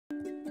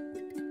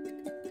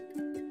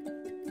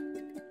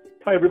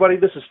Hi everybody,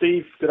 this is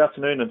Steve. Good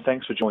afternoon and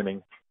thanks for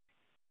joining.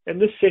 In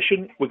this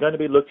session, we're going to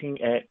be looking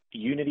at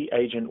Unity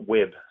Agent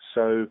Web.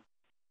 So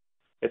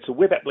it's a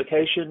web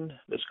application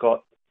that's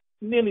got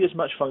nearly as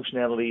much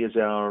functionality as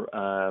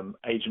our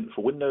agent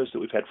for Windows that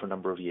we've had for a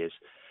number of years.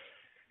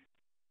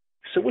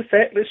 So with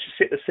that, let's just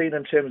set the scene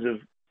in terms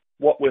of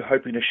what we're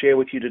hoping to share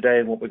with you today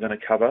and what we're going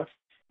to cover.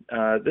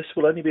 This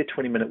will only be a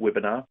 20-minute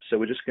webinar, so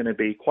we're just going to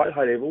be quite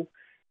high level.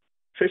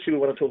 Firstly, we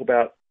want to talk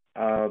about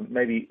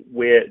maybe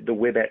where the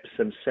web apps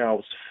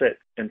themselves fit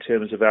in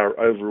terms of our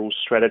overall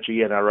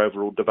strategy and our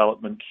overall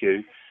development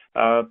queue.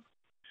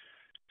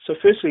 So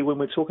firstly, when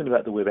we're talking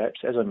about the web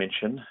apps, as I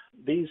mentioned,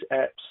 these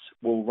apps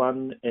will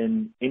run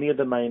in any of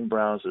the main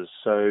browsers.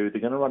 So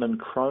they're going to run in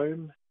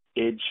Chrome,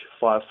 Edge,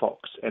 Firefox,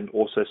 and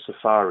also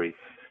Safari.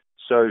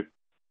 So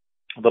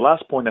the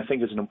last point I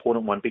think is an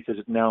important one because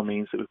it now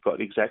means that we've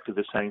got exactly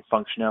the same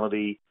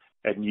functionality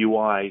and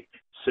UI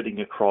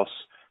sitting across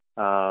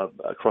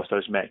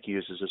those Mac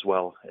users as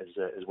well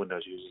as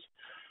Windows users.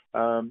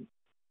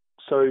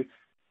 So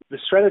the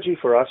strategy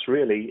for us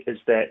really is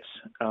that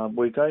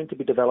we're going to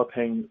be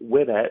developing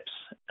web apps.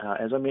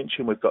 As I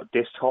mentioned, we've got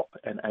desktop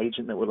and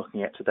agent that we're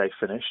looking at today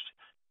finished.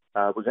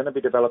 We're going to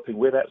be developing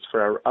web apps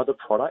for our other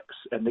products,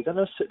 and they're going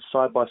to sit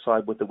side by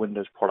side with the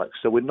Windows products.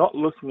 So we're not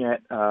looking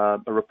at a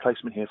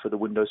replacement here for the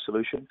Windows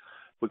solution.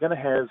 We're going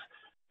to have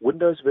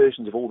Windows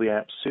versions of all the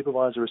apps,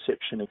 Supervisor,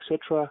 Reception,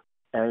 etc.,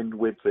 and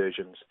web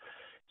versions.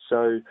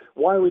 So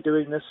why are we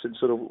doing this and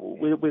sort of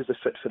where's the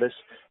fit for this?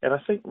 And I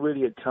think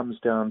really it comes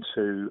down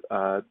to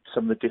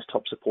some of the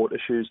desktop support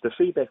issues. The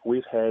feedback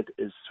we've had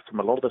is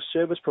from a lot of the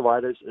service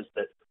providers is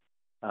that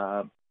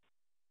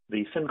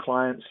the thin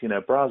clients,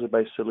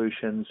 browser-based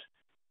solutions,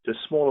 it's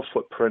a smaller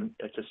footprint,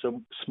 it's a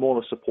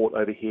smaller support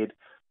overhead,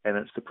 and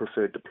it's the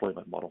preferred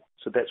deployment model.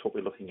 So that's what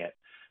we're looking at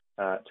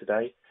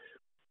today.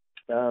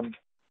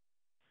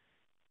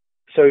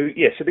 So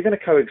they're going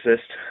to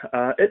coexist.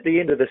 At the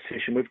end of this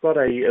session, we've got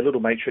a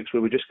little matrix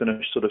where we're just going to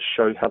sort of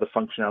show how the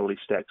functionality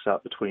stacks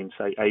up between,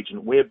 say,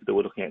 Agent Web that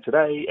we're looking at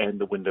today and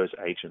the Windows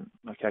Agent.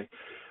 Okay.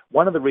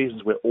 One of the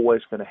reasons we're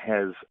always going to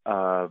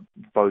have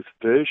both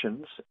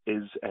versions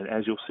is, and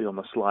as you'll see on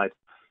the slide,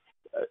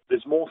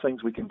 there's more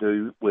things we can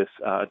do with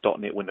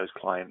 .NET Windows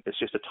Client. It's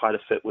just a tighter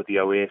fit with the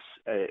OS.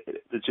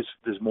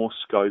 There's more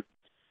scope.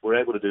 We're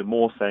able to do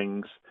more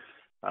things.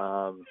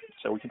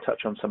 So we can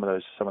touch on some of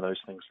those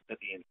things at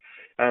the end.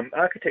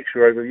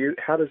 Architecture overview,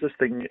 how does this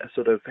thing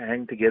sort of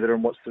hang together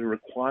and what's the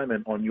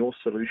requirement on your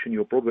solution,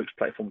 your BroadWorks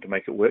platform to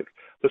make it work?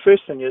 The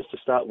first thing is to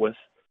start with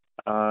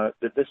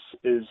that this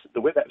is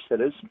the web apps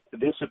that is,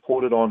 they're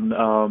supported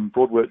on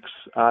BroadWorks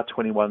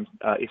R21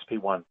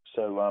 SP1.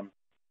 So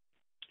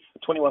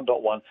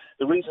 21.1.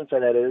 The reason for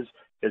that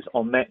is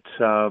on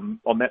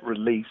that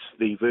release,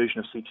 the version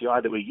of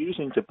CTI that we're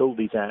using to build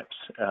these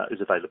apps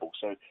is available.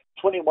 So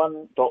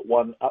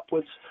 21.1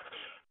 upwards,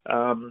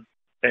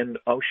 and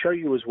I'll show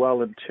you as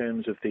well in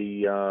terms of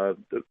the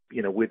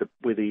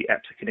where the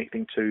apps are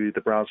connecting to,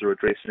 the browser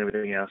address and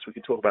everything else. We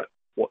can talk about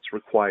what's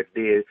required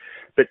there,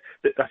 but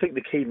I think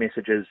the key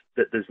message is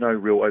that there's no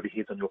real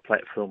overheads on your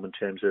platform in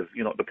terms of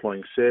you're not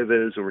deploying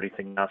servers or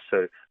anything else.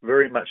 So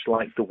very much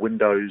like the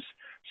Windows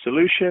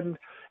solution,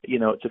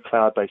 it's a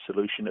cloud-based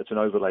solution. It's an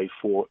overlay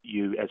for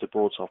you as a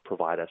BroadSoft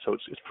provider. So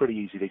it's pretty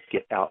easy to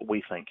get out,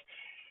 we think.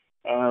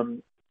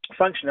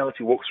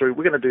 Functionality walkthrough,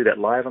 we're going to do that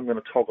live. I'm going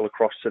to toggle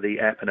across to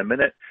the app in a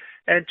minute.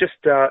 And just,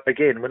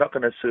 again, we're not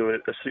going to do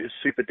a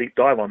super deep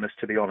dive on this,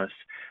 to be honest.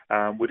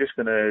 We're just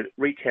going to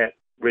recap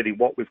really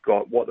what we've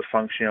got, what the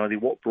functionality,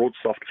 what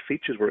BroadSoft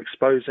features we're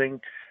exposing,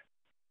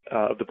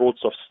 the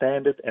BroadSoft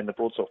Standard and the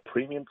BroadSoft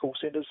Premium call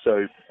centers,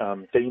 so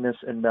DNIS,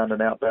 inbound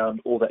and outbound,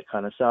 all that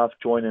kind of stuff,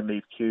 join and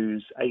leave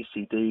queues,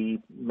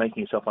 ACD,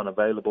 making yourself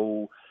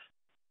unavailable,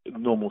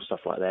 normal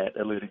stuff like that,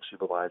 alerting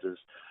supervisors,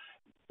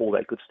 all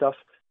that good stuff.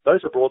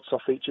 Those are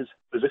BroadSoft features.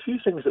 There's a few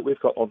things that we've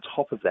got on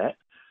top of that,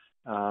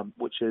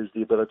 which is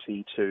the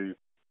ability to,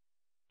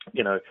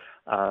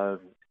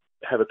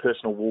 have a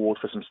personal ward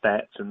for some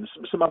stats and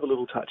some other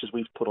little touches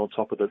we've put on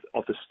top of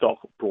the stock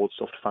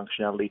BroadSoft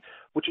functionality,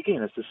 which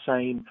again is the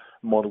same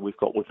model we've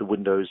got with the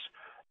Windows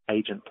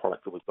Agent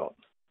product that we've got.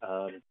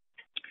 So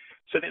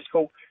that's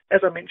cool.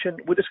 As I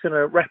mentioned, we're just going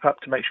to wrap up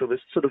to make sure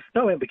there's sort of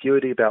no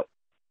ambiguity about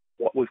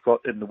what we've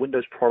got in the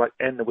Windows product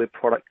and the web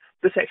product.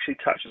 This actually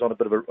touches on a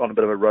bit of a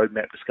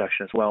roadmap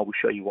discussion as well. We'll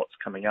show you what's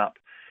coming up,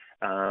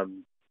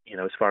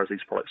 as far as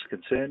these products are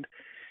concerned.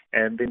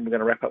 And then we're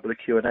going to wrap up with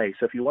a Q&A.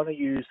 So if you want to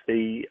use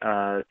the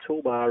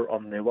toolbar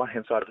on the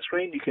right-hand side of the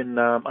screen, you can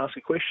ask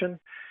a question,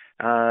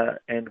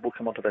 and we'll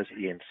come on to those at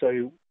the end.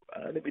 So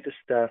let me just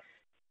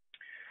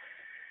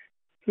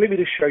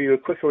show you a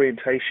quick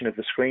orientation of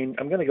the screen.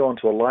 I'm going to go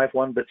onto a live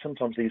one, but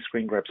sometimes these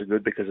screen grabs are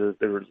good because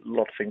there are a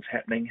lot of things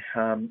happening.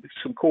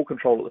 Some call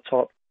control at the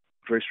top,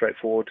 very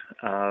straightforward.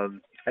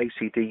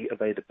 ACD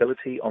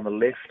availability on the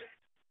left,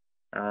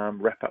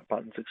 wrap-up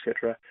buttons,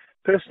 etc.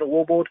 Personal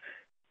wallboard.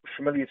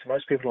 Familiar to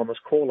most people on this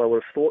call, I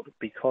would have thought,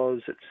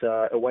 because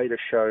it's a way to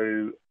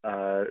show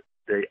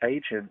the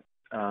agent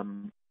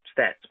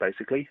stats,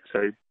 basically.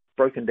 So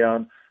broken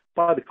down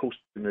by the call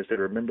streamers that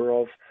are a member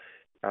of,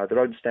 their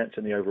own stats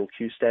and the overall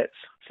queue stats.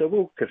 So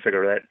we'll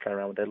configure that, play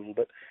around with that a little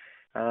bit.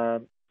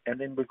 And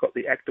then we've got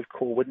the active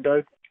call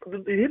window.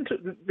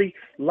 The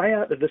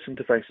layout of this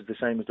interface is the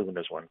same as the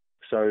Windows one.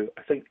 So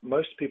I think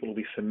most people will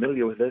be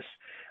familiar with this,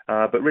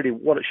 but really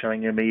what it's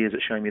showing me is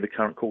it's showing me the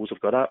current calls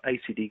I've got up,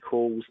 ACD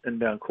calls,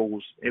 inbound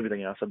calls,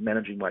 everything else. I'm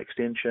managing my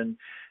extension.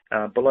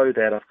 Below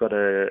that, I've got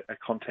a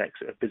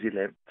contacts, a busy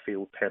lamp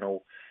field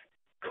panel,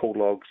 call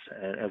logs,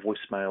 and a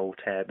voicemail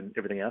tab, and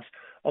everything else.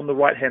 On the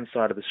right-hand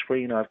side of the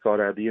screen, I've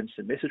got the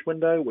instant message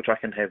window, which I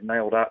can have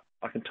nailed up.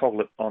 I can toggle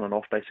it on and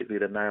off, basically,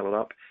 to nail it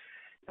up.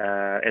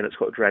 And it's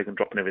got drag and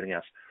drop and everything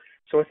else.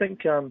 So I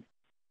think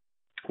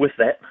with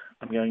that,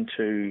 I'm going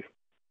to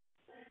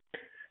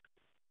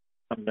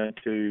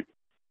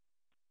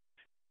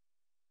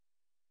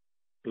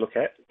look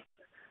at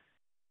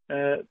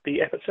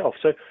the app itself.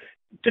 So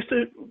just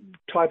to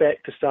tie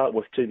back to start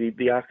with to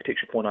the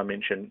architecture point I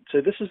mentioned.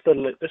 So this is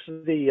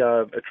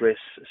the address.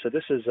 So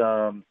this is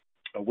a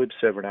web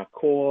server in our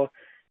core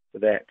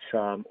that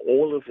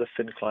all of the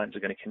thin clients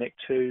are going to connect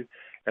to.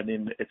 And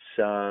then it's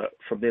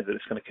from there that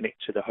it's going to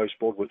connect to the host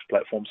BroadWorks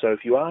platform. So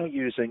if you are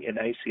using an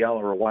ACL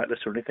or a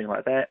whitelist or anything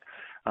like that,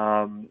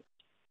 then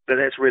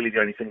that's really the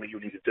only thing that you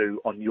need to do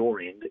on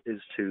your end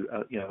is to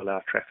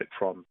allow traffic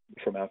from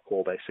our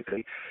core,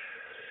 basically.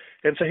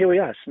 And so here we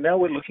are. So now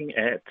we're looking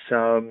at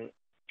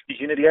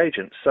Unity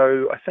agents.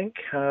 So I think,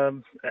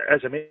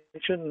 as I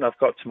mentioned, I've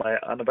got my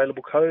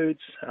unavailable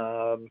codes.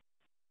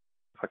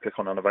 If I click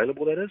on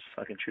unavailable, that is,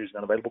 I can choose an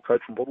unavailable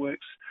code from BroadWorks.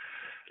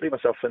 Leave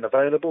myself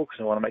unavailable because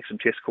I want to make some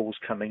test calls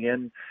coming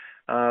in.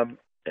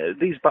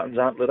 These buttons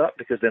aren't lit up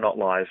because they're not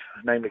live,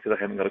 namely because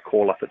I haven't got a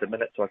call up at the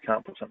minute, so I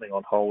can't put something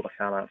on hold, I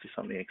can't answer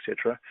something,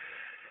 etc.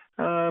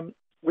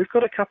 We've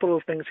got a couple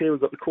of things here.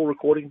 We've got the call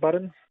recording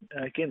button.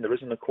 Again, there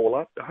isn't a call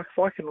up. If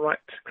I can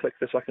right-click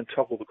this, I can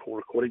toggle the call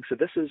recording. So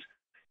this is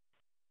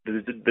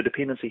the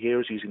dependency here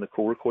is using the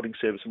call recording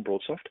service in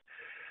BroadSoft.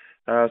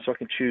 So I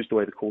can choose the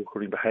way the call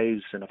recording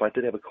behaves, and if I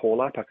did have a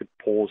call up, I could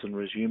pause and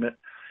resume it.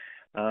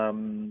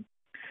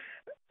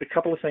 A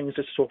couple of things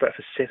just to talk about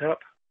for setup,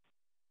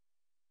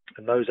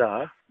 and those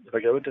are, if I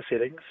go into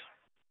settings,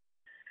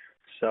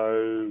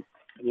 so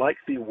like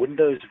the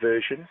Windows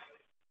version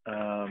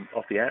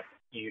of the app,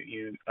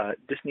 you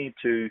just need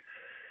to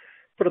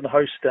put in the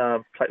host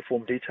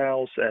platform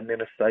details, and then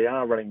if they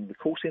are running the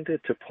call center,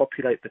 to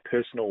populate the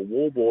personal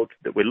wallboard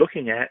that we're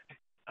looking at,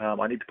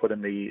 I need to put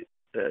in the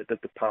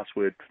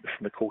password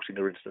from the call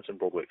center instance in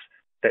BroadWorks.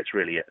 That's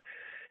really it.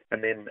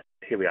 And then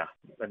here we are.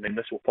 And then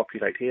this will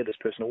populate here, this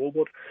personal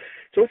wallboard.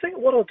 So I think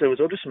what I'll do is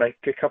I'll just make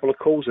a couple of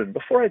calls in.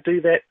 Before I do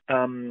that,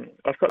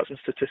 I've got some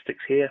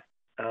statistics here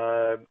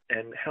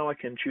and how I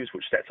can choose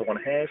which stats I want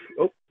to have.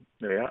 Oh,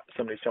 there we are.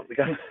 Somebody's jumped the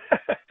gun.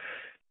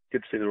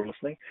 Good to see they're all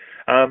listening.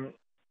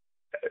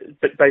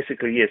 But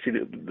basically, yeah, see,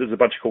 there's a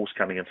bunch of calls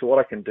coming in. So what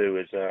I can do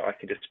is I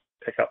can just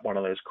pick up one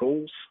of those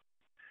calls.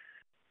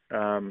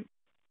 Where's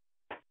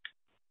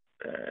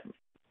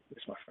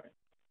my phone?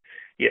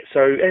 Yeah,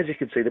 so as you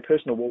can see, the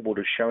personal wallboard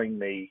is showing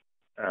me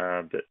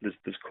that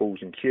there's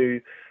calls in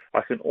queue.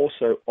 I can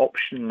also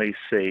optionally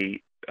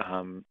see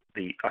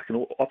I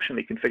can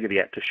optionally configure the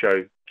app to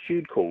show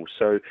queued calls,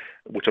 so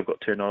which I've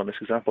got turned on in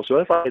this example. So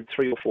if I had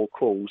 3 or 4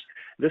 calls,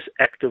 this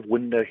active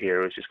window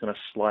here is just going to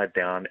slide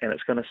down, and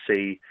it's going to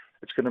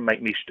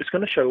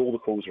show all the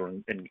calls are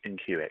in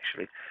queue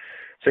actually.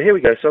 So here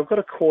we go. So I've got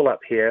a call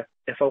up here.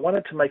 If I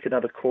wanted to make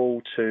another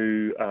call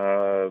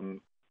to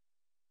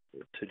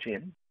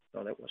Jen.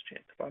 Oh, that was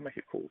Jen. If I make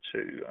a call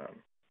to,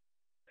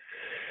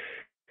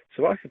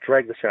 so I could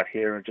drag this out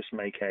here and just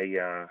make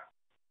a,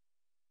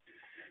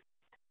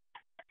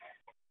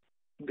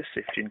 let's see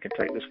if Jen can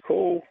take this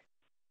call.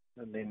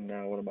 And then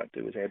what I might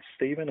do is add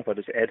Stephen. If I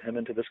just add him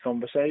into this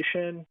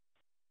conversation,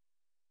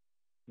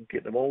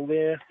 get them all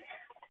there,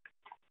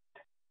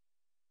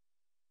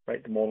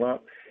 rate them all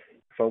up.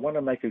 If I want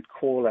to make a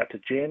call out to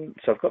Jen,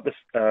 so I've got this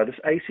this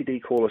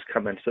ACD call has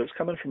come in. So it's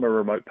coming from a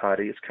remote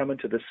party. It's coming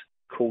to this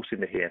call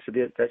center here. So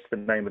that's the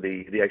name of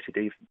the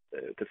ACD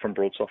from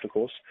BroadSoft, of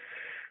course.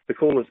 The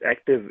call is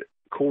active.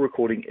 Call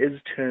recording is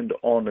turned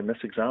on in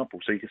this example,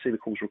 so you can see the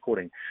call's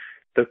recording.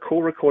 The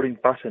call recording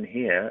button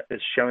here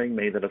is showing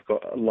me that I've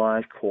got a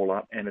live call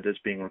up and it is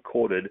being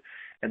recorded,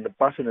 and the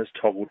button is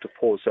toggled to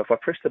pause. So if I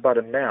press the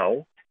button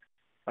now,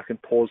 I can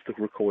pause the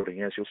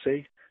recording, as you'll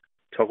see.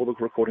 Toggle the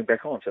recording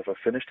back on. So if I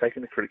finish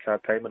taking the credit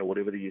card payment or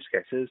whatever the use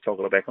case is,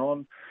 toggle it back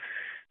on.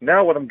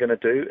 Now what I'm going to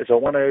do is I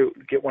want to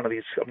get one of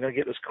these, I'm going to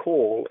get this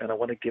call and I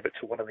want to give it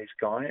to one of these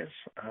guys.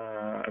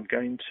 I'm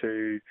going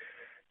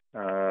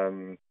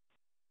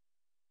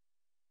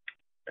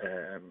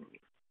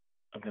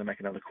to make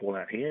another call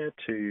out here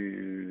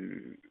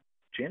to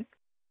Jen.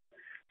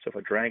 So if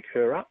I drag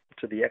her up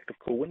to the active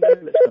call window,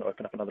 that's going to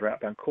open up another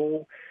outbound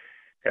call.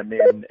 And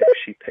then if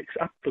she picks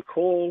up the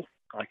call,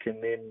 I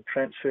can then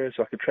transfer,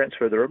 so I can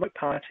transfer the remote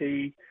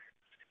party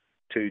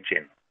to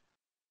Jen.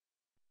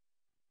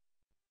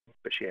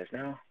 But she has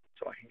now,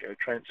 so I can go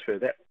transfer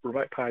that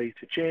remote party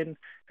to Jen,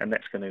 and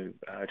that's going to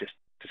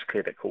just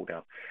clear that call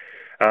down.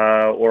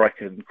 or I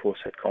can, of course,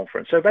 hit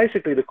conference. So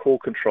basically the call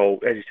control,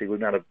 as you see,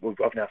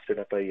 I've now set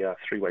up a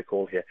three-way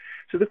call here.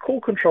 So the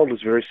call control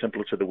is very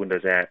similar to the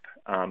Windows app.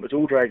 It's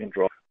all drag and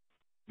drop,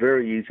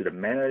 very easy to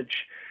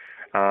manage.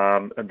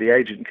 And the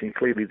agent can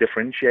clearly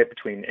differentiate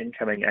between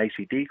incoming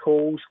ACD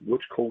calls,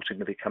 which calls are going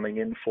to be coming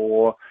in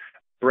for,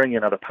 bring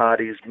in other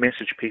parties,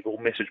 message people,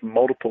 message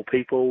multiple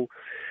people,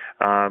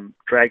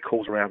 drag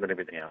calls around and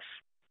everything else.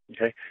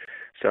 Okay,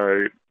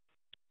 so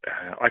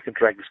I can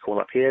drag this call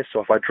up here.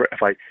 So if I've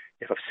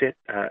set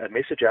a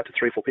message out to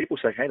 3 or 4 people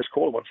saying, hey, this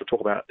caller wants to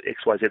talk about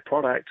XYZ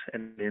product,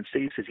 and then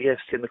Steve says yes,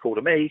 send the call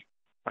to me,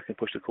 I can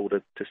push the call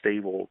to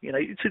Steve, or you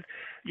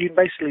can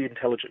basically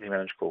intelligently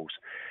manage calls.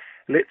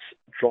 Let's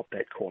drop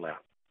that call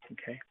out.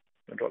 Okay,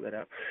 I'll drop that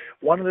out.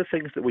 One of the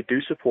things that we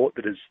do support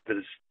that is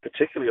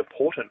particularly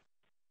important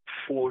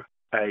for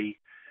an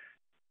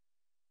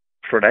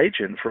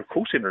agent, for a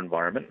call center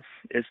environment,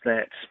 is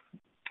that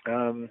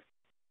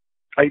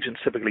agents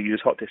typically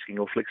use hot desking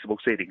or flexible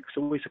seating,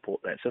 so we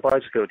support that. So if I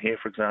just go in here,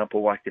 for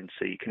example, I can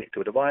see connect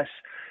to a device.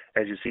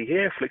 As you see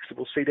here,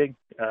 flexible seating.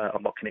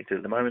 I'm not connected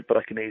at the moment, but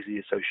I can easily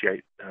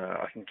associate,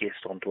 I can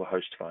guest onto a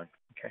host phone.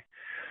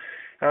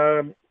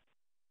 Okay.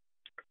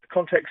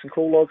 Contacts and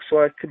call logs,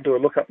 so I can do a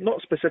lookup,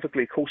 not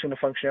specifically call center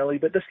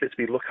functionality, but this lets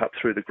me look up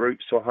through the group,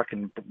 so I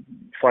can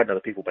find other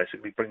people,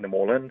 basically bring them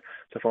all in.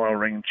 So if I want to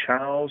ring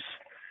Charles,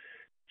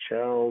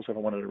 if I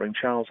wanted to ring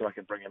Charles, I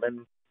can bring him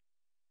in.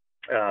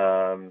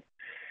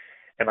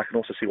 And I can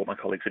also see what my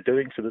colleagues are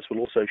doing, so this will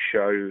also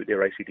show their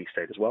ACD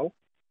state as well.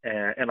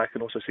 And I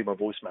can also see my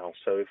voicemail.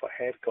 So if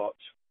I have got,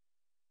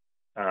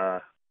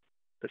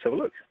 let's have a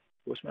look,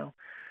 voicemail.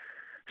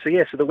 So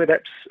yeah, so the web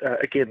apps,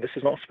 again, this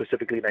is not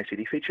specifically an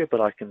ACD feature,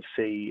 but I can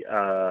see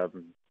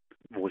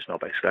voicemail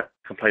basically.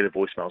 I can play the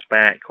voicemails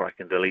back, or I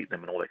can delete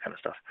them and all that kind of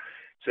stuff.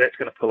 So that's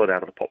going to pull it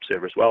out of the POP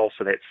server as well.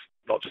 So that's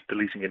not just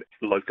deleting it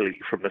locally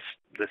from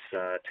this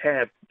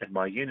tab in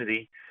my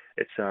Unity.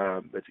 It's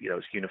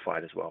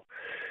unified as well.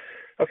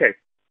 Okay,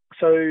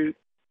 so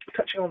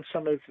touching on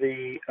some of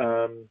the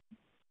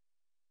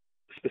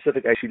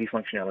specific ACD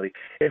functionality.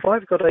 If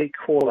I've got a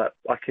call up,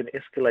 I can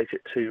escalate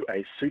it to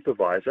a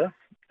supervisor,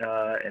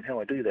 and how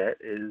I do that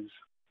is,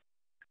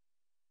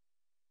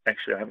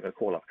 actually I haven't got a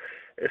call up.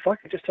 If I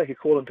could just take a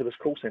call into this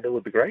call center,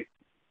 would be great.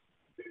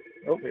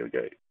 Oh, here we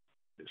go.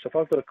 So if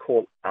I've got a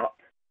call up,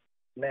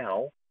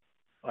 now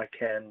I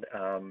can,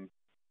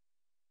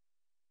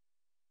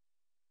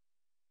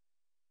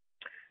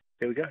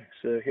 there we go.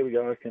 So here we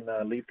go. I can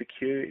leave the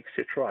queue,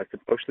 etc. I can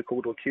push the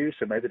call to a queue.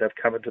 So maybe they've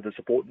come into the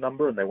support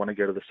number and they want to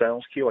go to the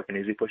sales queue. I can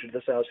easily push it to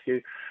the sales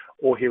queue.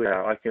 Or here we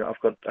are. I've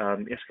got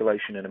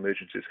escalation and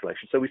emergency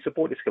escalation. So we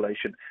support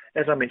escalation.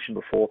 As I mentioned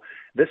before,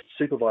 this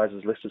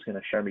supervisors list is going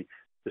to show me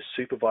the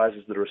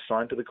supervisors that are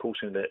assigned to the call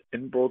center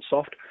in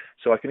BroadSoft.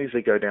 So I can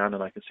easily go down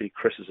and I can see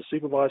Chris as a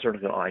supervisor, and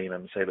I can IM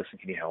him and say, listen,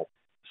 can you help?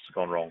 This has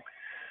gone wrong.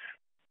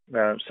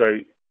 So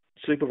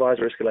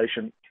supervisor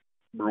escalation,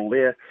 we're all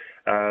there.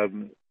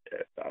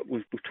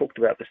 We've talked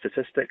about the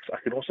statistics. I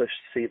can also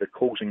see the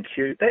calls in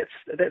queue.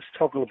 That's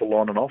toggleable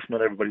on and off.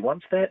 Not everybody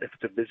wants that. If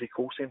it's a busy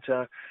call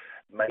center,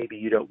 maybe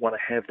you don't want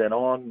to have that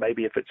on.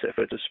 Maybe if it's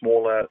a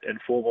smaller,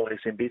 informal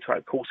SMB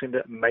type call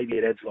center, maybe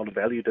it adds a lot of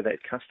value to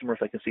that customer if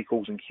they can see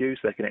calls in queue,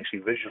 so they can actually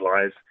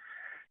visualize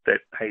that,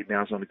 hey,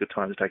 now's not a good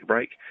time to take a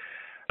break.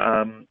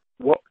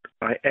 What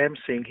I am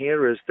seeing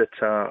here is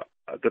that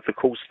the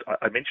calls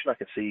I mentioned, I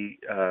can see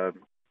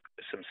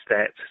some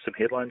stats, some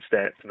headline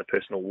stats in the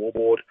personal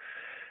Wallboard.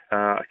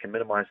 I can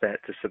minimize that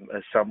to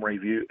a summary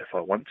view if I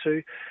want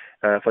to.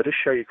 If I just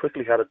show you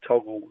quickly how to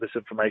toggle this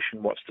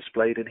information, what's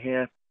displayed in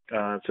here.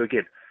 So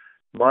again,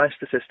 my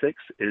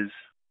statistics is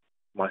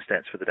my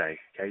stats for the day.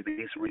 Okay,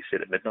 these are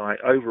reset at midnight.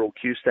 Overall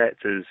queue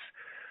stats is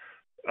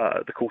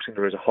the call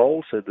center as a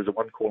whole. So there's a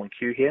one call in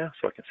queue here,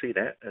 so I can see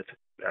that. It's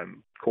a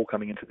call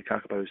coming into the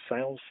Kakapo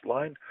sales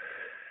line.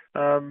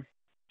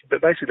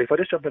 But basically, if I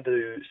just jump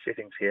into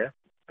settings here,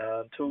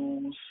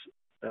 tools,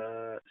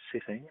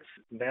 settings.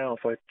 Now,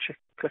 if I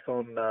click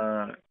on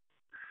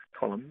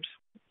columns,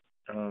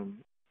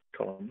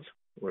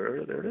 there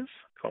it is,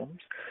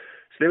 columns.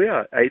 So there we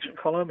are, agent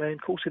column and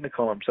call center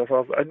column. So if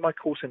in my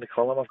call center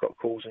column, I've got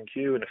calls in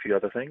queue and a few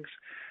other things.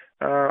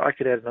 I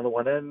could add another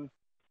one in.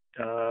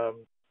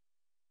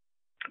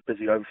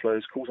 Busy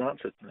overflows, calls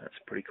answered. That's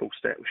a pretty cool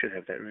stat. We should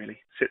have that really.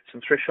 Set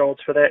some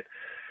thresholds for that.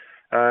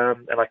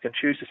 And I can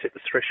choose to set the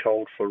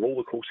threshold for all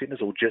the call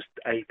centers or just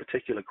a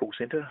particular call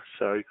center.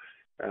 So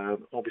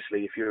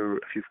obviously, if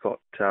you've got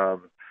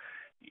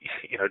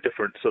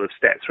different sort of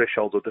stat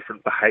thresholds or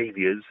different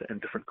behaviors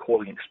and different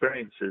calling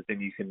experiences,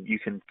 then you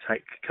can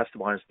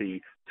customize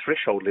the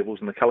threshold levels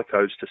and the color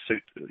codes to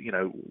suit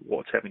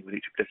what's happening with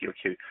each particular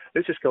queue.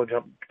 Let's just go and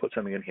put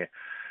something in here.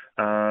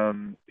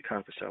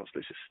 Kakapo sales.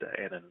 Let's just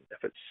add in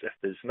if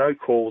there's no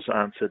calls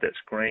answered,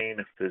 that's green.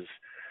 If there's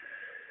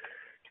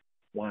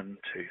 1,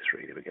 2,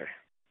 3, there we go.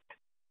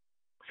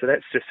 So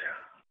that's just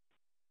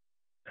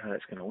how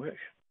that's going to work.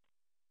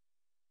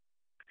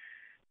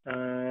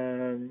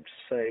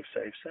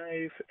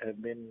 Save,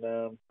 and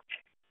then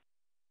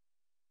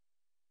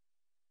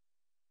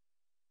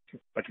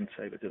I didn't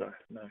save it, did I?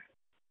 No.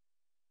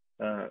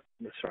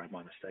 Sorry,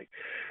 my mistake.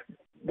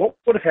 What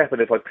would have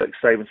happened if I clicked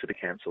save instead of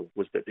cancel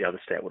was that the other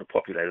stat would have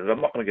populated.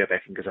 I'm not going to go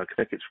back in because I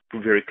think it's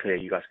very clear.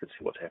 You guys can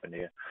see what's happened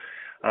here.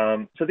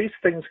 So these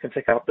things can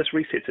tick up. This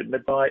resets at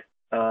midnight,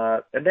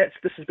 and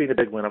this has been a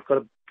big one. I've got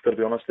to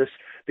be honest.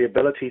 The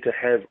ability to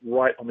have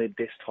right on their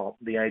desktop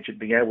the agent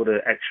being able to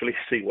actually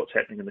see what's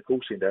happening in the call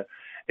center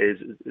is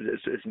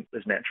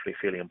naturally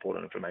fairly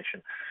important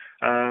information.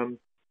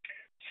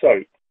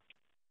 So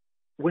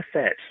with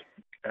that.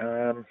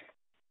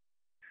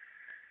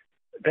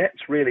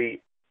 That's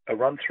really a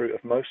run through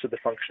of most of the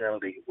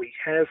functionality. We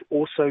have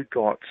also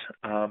got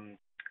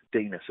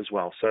DNIS as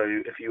well. So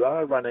if you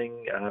are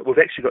running, we've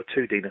actually got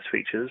two DNIS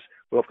features.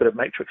 We've got a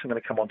matrix I'm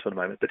going to come on to in a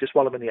moment, but just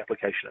while I'm in the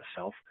application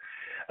itself,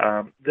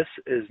 this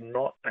is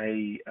not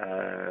a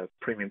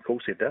premium call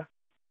center.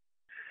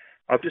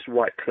 I've just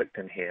right-clicked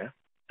in here,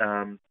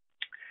 and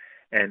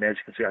as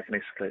you can see, I can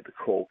escalate the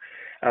call.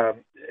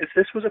 If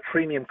this was a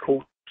premium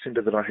call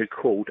center that I had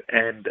called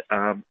and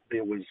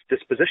there was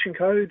disposition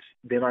codes,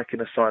 then I can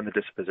assign the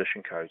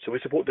disposition code. So we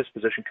support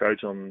disposition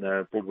codes on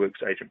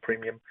BroadWorks Agent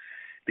Premium.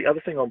 The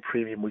other thing on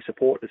Premium we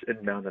support is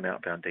inbound and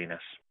outbound DNIS.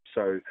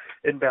 So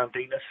inbound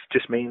DNIS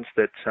just means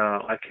that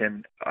I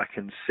can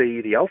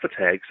see the alpha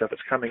tag. So if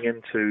it's coming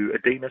into a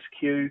DNIS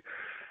queue,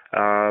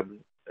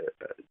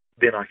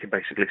 then I can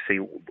basically see,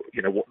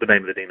 what the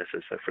name of the DNIS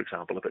is. So, for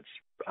example, if it's,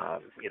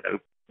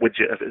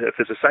 widget, if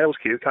there's a sales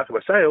queue, Kakapo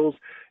sales,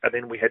 and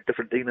then we had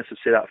different DNISs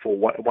set up for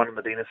one of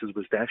the DNISs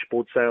was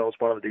dashboard sales,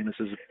 one of the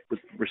DNISs was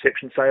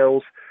reception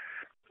sales.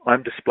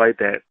 I'm displayed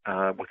that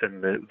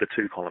within the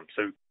two columns.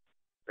 So,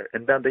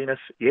 inbound DNIS,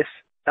 yes.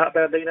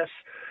 Outbound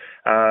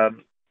DNIS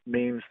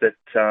means that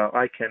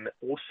I can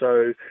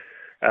also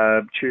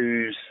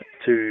choose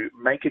to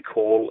make a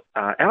call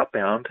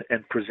outbound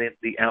and present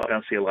the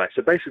outbound CLI.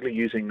 So basically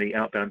using the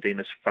outbound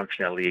DNIS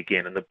functionality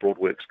again in the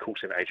BroadWorks Call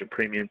Center Agent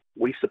Premium,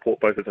 we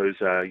support both of those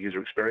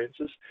user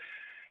experiences.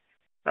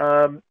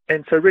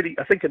 And so really,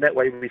 I think in that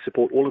way we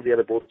support all of the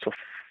other BroadSoft,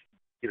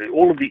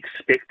 all of the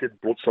expected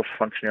BroadSoft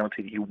functionality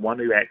that you want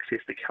to access,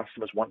 the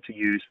customers want to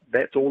use.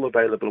 That's all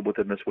available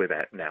within this web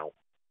app now.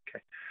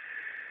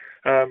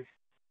 Okay.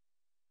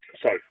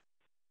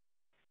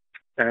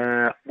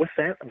 With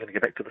that, I'm going to go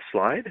back to the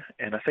slide,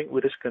 and I think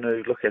we're just going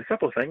to look at a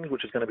couple of things,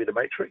 which is going to be the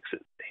matrix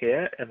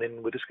here, and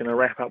then we're just going to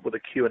wrap up with a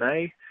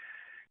Q&A.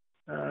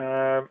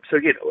 So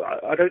again,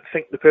 I don't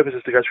think the purpose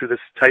is to go through this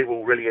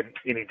table really in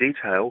any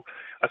detail.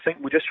 I think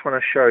we're just trying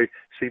to show,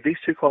 see these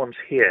two columns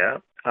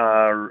here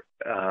are,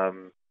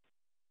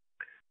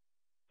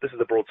 this is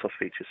the BroadSoft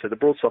features. So the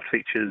BroadSoft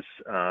features,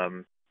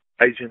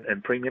 Agent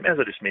and Premium, as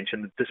I just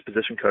mentioned, the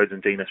disposition codes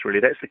and DNIS, really,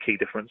 that's the key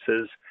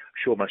differences. I'm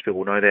sure most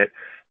people know that.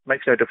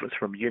 Makes no difference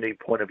from a Uni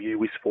point of view.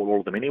 We support all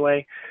of them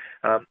anyway.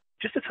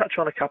 Just to touch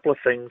on a couple of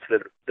things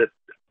that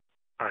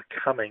are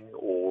coming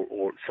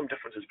or some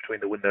differences between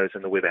the Windows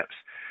and the web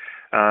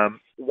apps.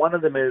 One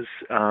of them is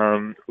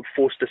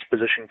forced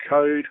disposition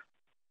code.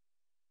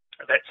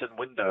 That's in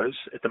Windows.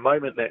 At the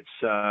moment,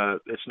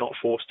 it's not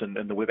forced in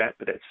the web app,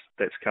 but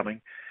that's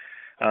coming.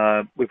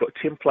 We've got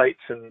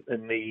templates in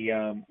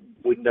the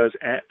Windows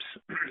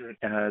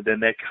apps, then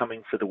they're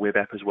coming for the web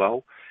app as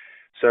well.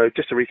 So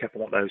just to recap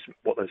on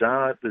what those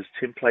are, there's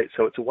templates.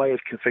 So it's a way of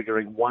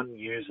configuring one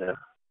user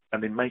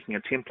and then making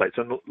a template.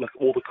 So look,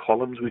 all the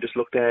columns we just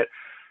looked at,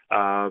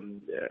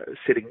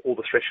 setting all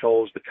the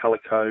thresholds, the color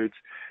codes,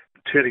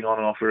 turning on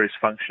and off various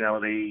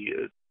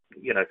functionality.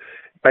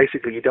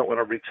 Basically you don't want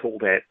to retool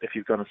that if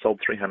you've gone and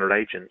sold 300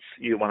 agents.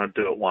 You want to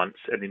do it once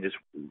and then just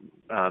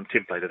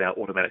template it out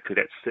automatically.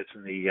 That sits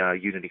in the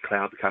Unity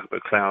Cloud, the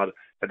Kakapo Cloud,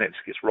 and that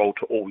gets rolled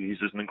to all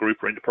users in the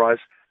group or enterprise.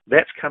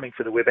 That's coming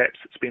for the web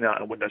apps. It's been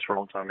out on Windows for a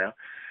long time now.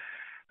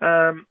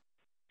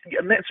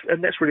 And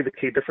that's really the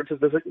key differences.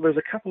 There's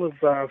a couple of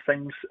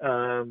things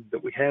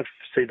that we have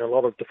seen a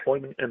lot of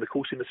deployment in the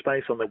call center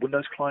space on the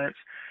Windows clients.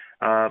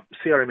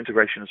 CRM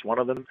integration is one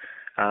of them.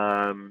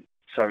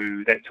 So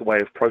that's a way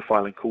of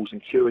profiling calls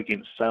in queue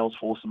against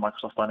Salesforce and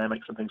Microsoft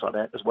Dynamics and things like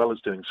that, as well as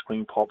doing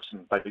screen pops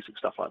and basic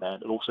stuff like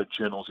that. It also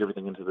journals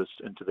everything into the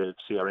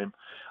CRM.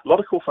 A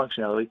lot of cool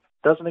functionality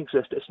doesn't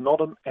exist. It's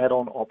not an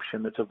add-on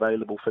option that's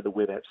available for the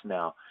web apps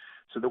now.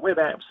 So the web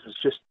apps is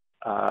just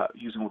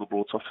using all the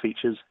BroadSoft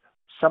features.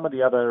 Some of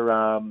the other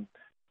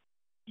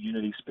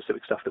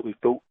Unity-specific stuff that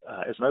we've built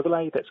as an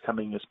overlay, that's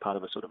coming as part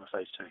of a sort of a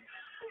phase 2.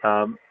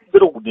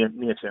 But all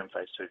near-term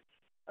phase 2.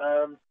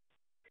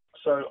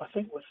 So I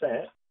think with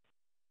that,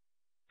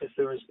 if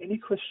there is any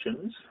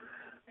questions,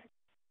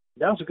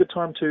 now's a good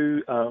time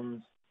to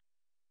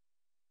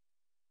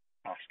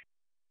ask.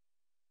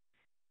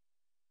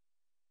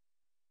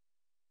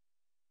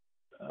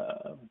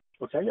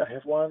 Okay, I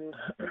have one.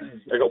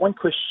 I got one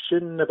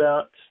question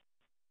about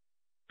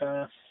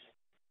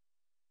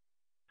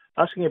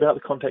asking about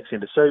the contact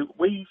center. So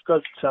we've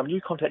got some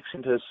new contact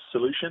center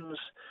solutions,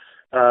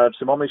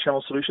 some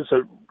omni-channel solutions.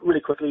 So really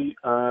quickly,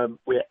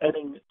 we're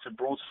adding to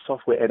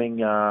BroadSoft, we're adding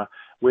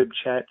web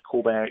chat,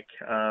 callback,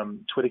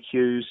 Twitter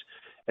queues,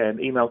 and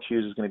email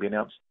queues is going to be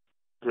announced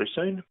very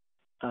soon.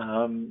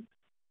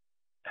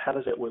 how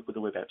does that work with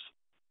the web apps?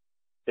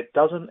 It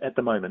doesn't at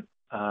the moment.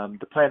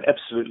 The plan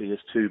absolutely is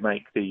to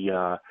make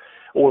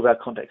all of our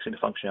contact center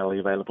functionality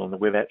available in the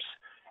web apps.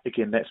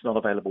 Again, that's not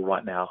available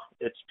right now.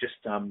 It's just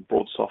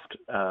BroadSoft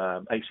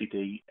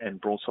ACD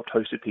and BroadSoft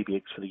hosted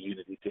PBX for the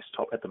Unity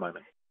desktop at the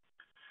moment.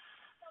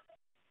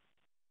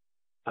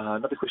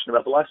 Another question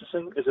about the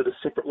licensing. Is it a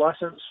separate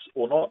license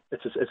or not?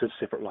 It's a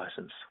separate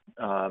license.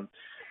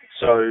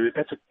 So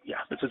it's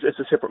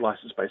a separate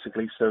license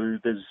basically. So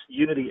there's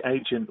Unity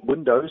Agent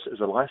Windows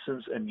as a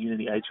license and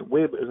Unity Agent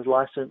Web as a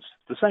license.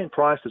 The same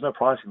price. There's no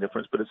pricing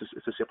difference, but it's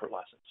a separate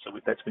license. So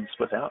that's been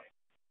split out.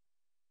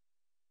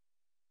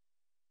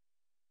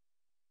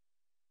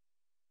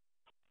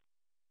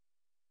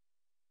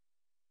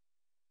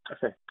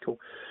 Okay, cool.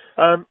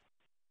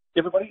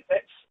 Everybody,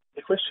 that's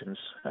the questions.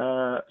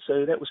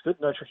 So that was good.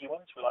 No tricky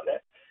ones. We like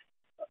that.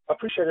 I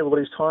appreciate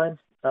everybody's time.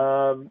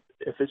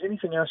 If there's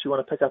anything else you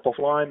want to pick up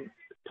offline,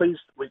 please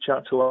reach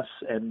out to us,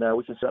 and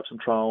we can set up some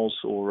trials,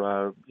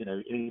 or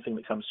anything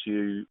that comes to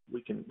you,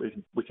 we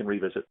can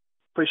revisit.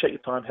 Appreciate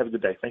your time. Have a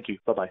good day. Thank you.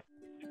 Bye bye.